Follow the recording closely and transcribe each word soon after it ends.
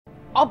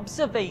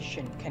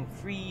Observation can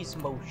freeze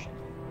motion,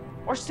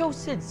 or so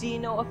said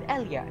Zeno of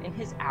Elea in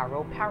his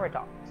arrow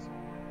paradox.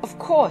 Of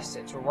course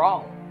it's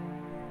wrong,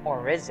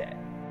 or is it?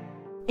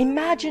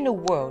 Imagine a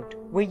world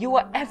where you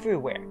are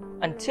everywhere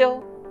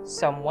until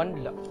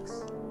someone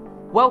looks.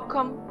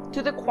 Welcome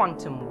to the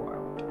quantum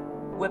world,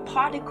 where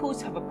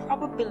particles have a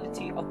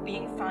probability of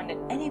being found at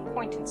any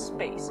point in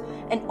space,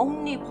 and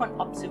only upon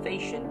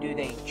observation do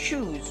they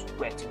choose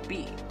where to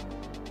be.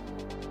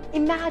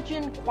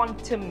 Imagine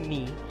quantum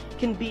me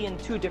can be in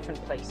two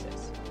different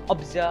places.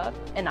 Observe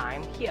and I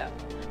am here.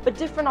 But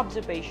different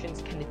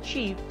observations can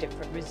achieve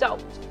different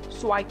results,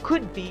 so I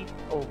could be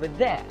over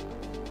there.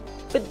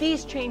 But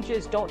these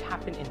changes don't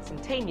happen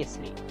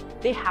instantaneously.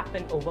 They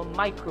happen over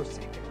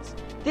microseconds.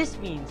 This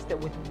means that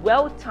with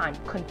well-timed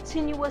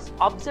continuous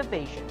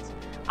observations,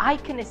 I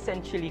can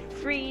essentially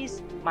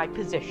freeze my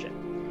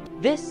position.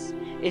 This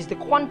is the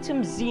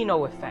quantum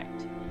Zeno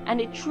effect,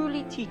 and it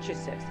truly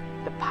teaches us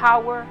the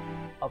power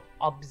of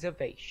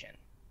observation.